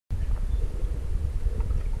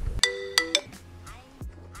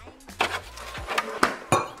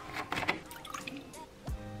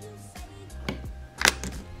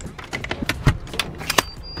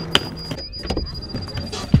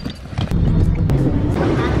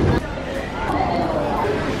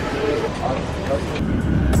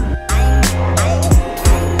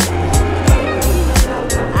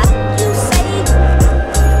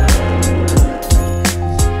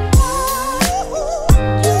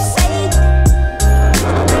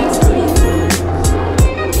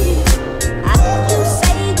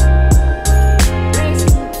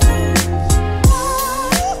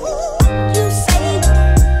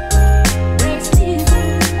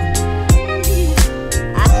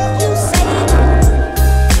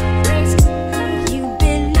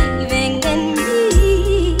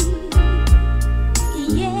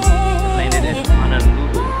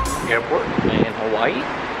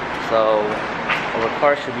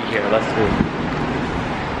canopy here. Let's see.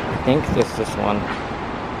 I think this one.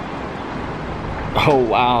 Oh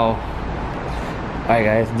wow. Alright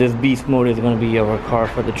guys, this beast mode is gonna be our car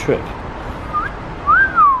for the trip.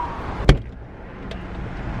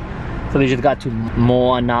 So they just got to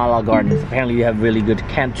HONOLULU Gardens. Apparently they have really good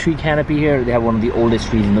tree canopy here. They have one of the oldest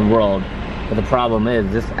trees in the world. But the problem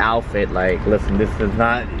is this outfit, like, listen, this does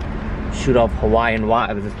not shoot off Hawaiian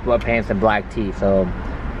vibes. It's sweatpants and black tee. So,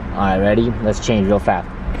 alright, ready? Let's change real fast.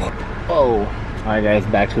 Oh, alright guys,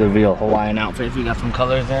 back to the real Hawaiian outfits. We got some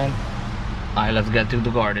colors in. Alright, let's get to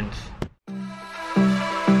the gardens.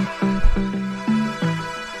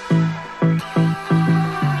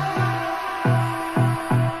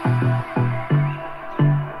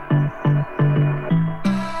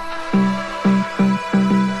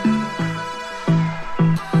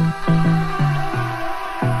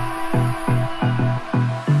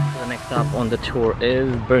 On the tour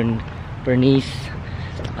is Bernice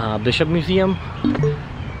Bishop Museum.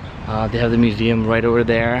 They have the museum right over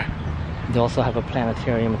there. They also have a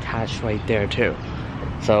planetarium attached right there too.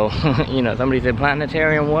 So, you know, somebody said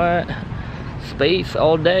planetarium, what? Space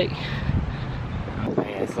all day. Hey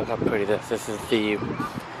guys, look how pretty this is. The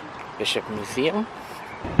Bishop Museum.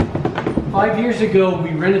 5 years ago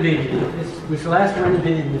we renovated it. This was last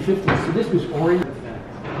renovated in the 50s, so this was orange.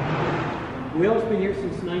 Whale's been here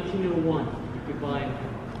since 1901. You could buy it.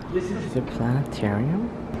 This is the planetarium.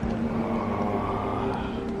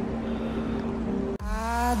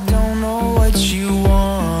 I don't know what you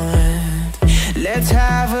want. Let's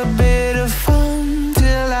have a bit of fun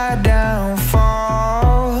till I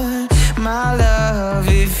downfall. My love,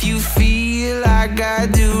 if you feel like I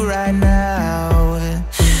do right now,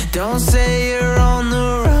 don't say you're on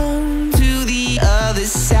the run to the other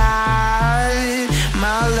side.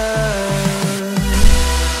 My love.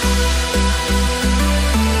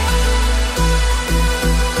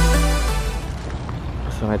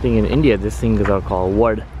 So I think in India these things are called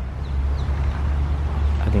ward.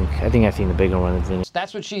 I think I've seen the bigger ones in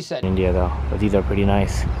That's what she said. India though, but these are pretty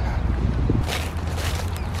nice.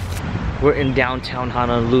 We're in downtown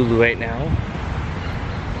Honolulu right now.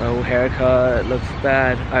 No haircut, looks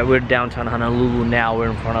bad. Alright, we're downtown Honolulu now.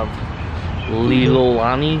 We're in front of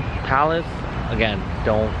Lilolani Palace. Again,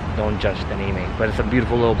 don't judge the naming, but it's a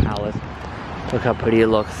beautiful little palace. Look how pretty it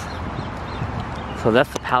looks. So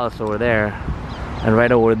that's the palace over there. And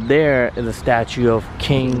right over there is a statue of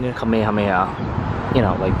King Kamehameha. You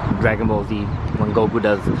know, like Dragon Ball Z when Goku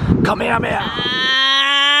does Kamehameha.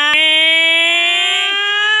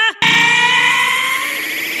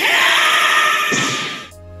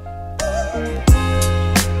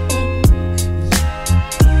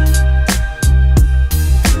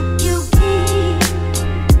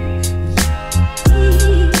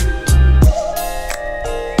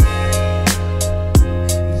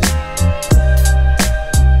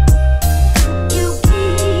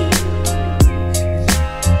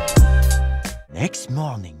 Next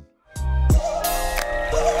morning.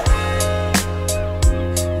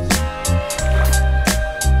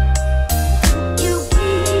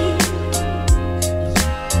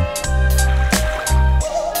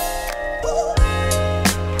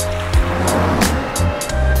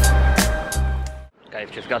 Guys,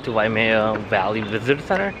 just got to Waimea Valley Visitor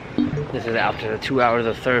Center. This is after 2 hours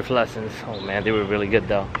of surf lessons. Oh man, they were really good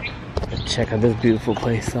though. Let's check out this beautiful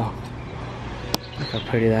place though. Look how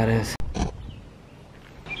pretty that is.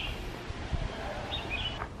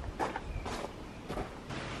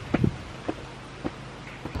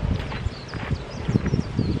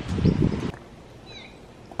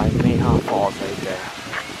 Falls right there.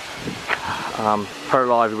 Per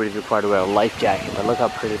law, everybody's required to wear a life jacket, but look how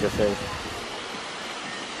pretty this is.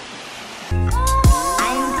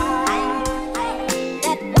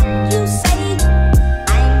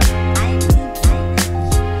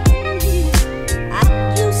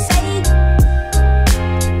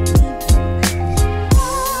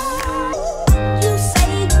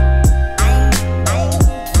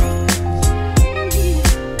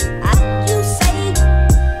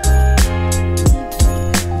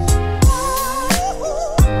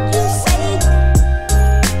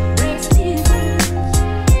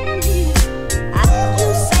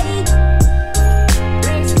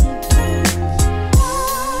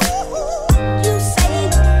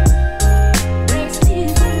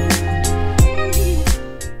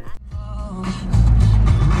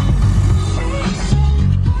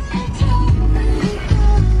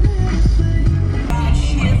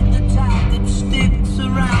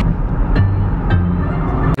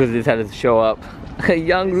 Because this had to show up.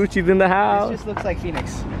 Young Rushi's in the house. This just looks like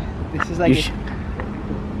Phoenix. This is like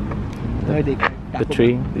the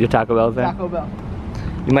tree. Your Taco Bell's there. Taco Bell.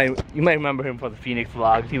 You might remember him for the Phoenix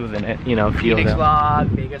vlogs. He was in it, you know, a few Phoenix of them. vlog,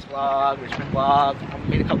 Vegas vlog, Richmond vlog. I've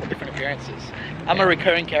made a couple different appearances. I'm a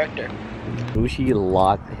recurring character. Rushi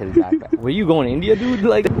locked his backpack. Were you going to India, dude?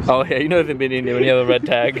 Like, oh yeah, you know it's been India when you have a red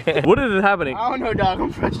tag. What is happening? I don't know, dog.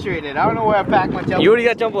 I'm frustrated. I don't know where I packed my jumpers. You already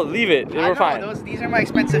got jumpers. Leave it. We're fine. These are my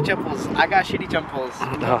expensive jumpers. I got shitty jumpers.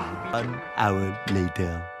 Oh. 1 hour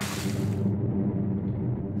later.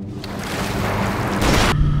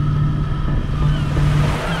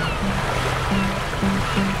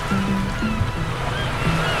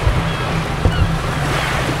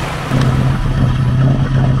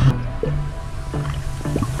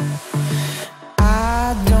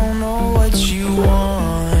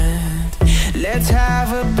 Let's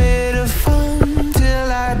have a bit of fun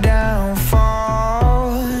till I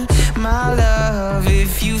downfall. My love,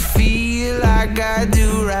 if you feel like I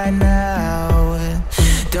do right now,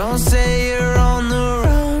 don't say you're on the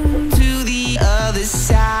run to the other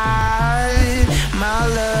side, my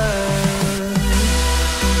love.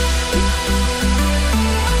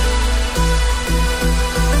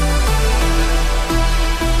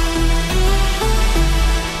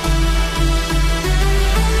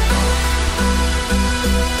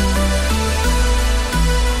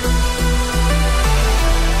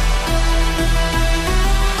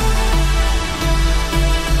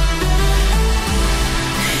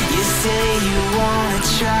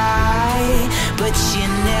 But you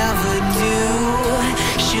never do.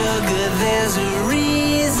 Sugar, there's a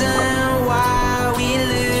reason why we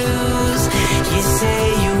lose. You say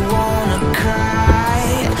you wanna cry,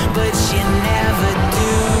 but you never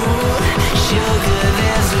do. Sugar,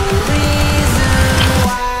 there's a reason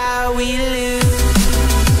why we lose.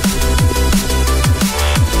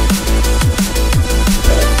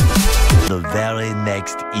 The very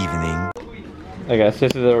next evening. I guess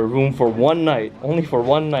this is a room for one night. Only for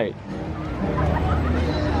one night.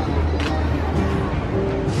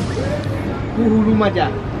 OAHU Maja.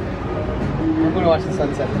 I'm gonna watch the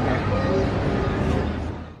sunset from here.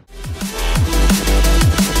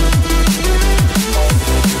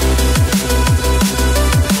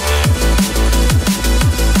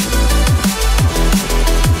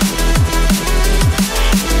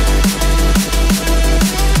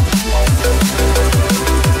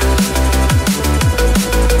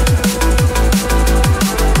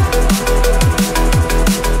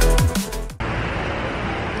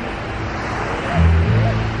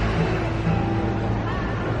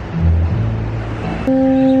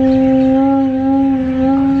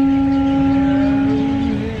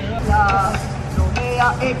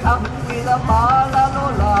 Come with a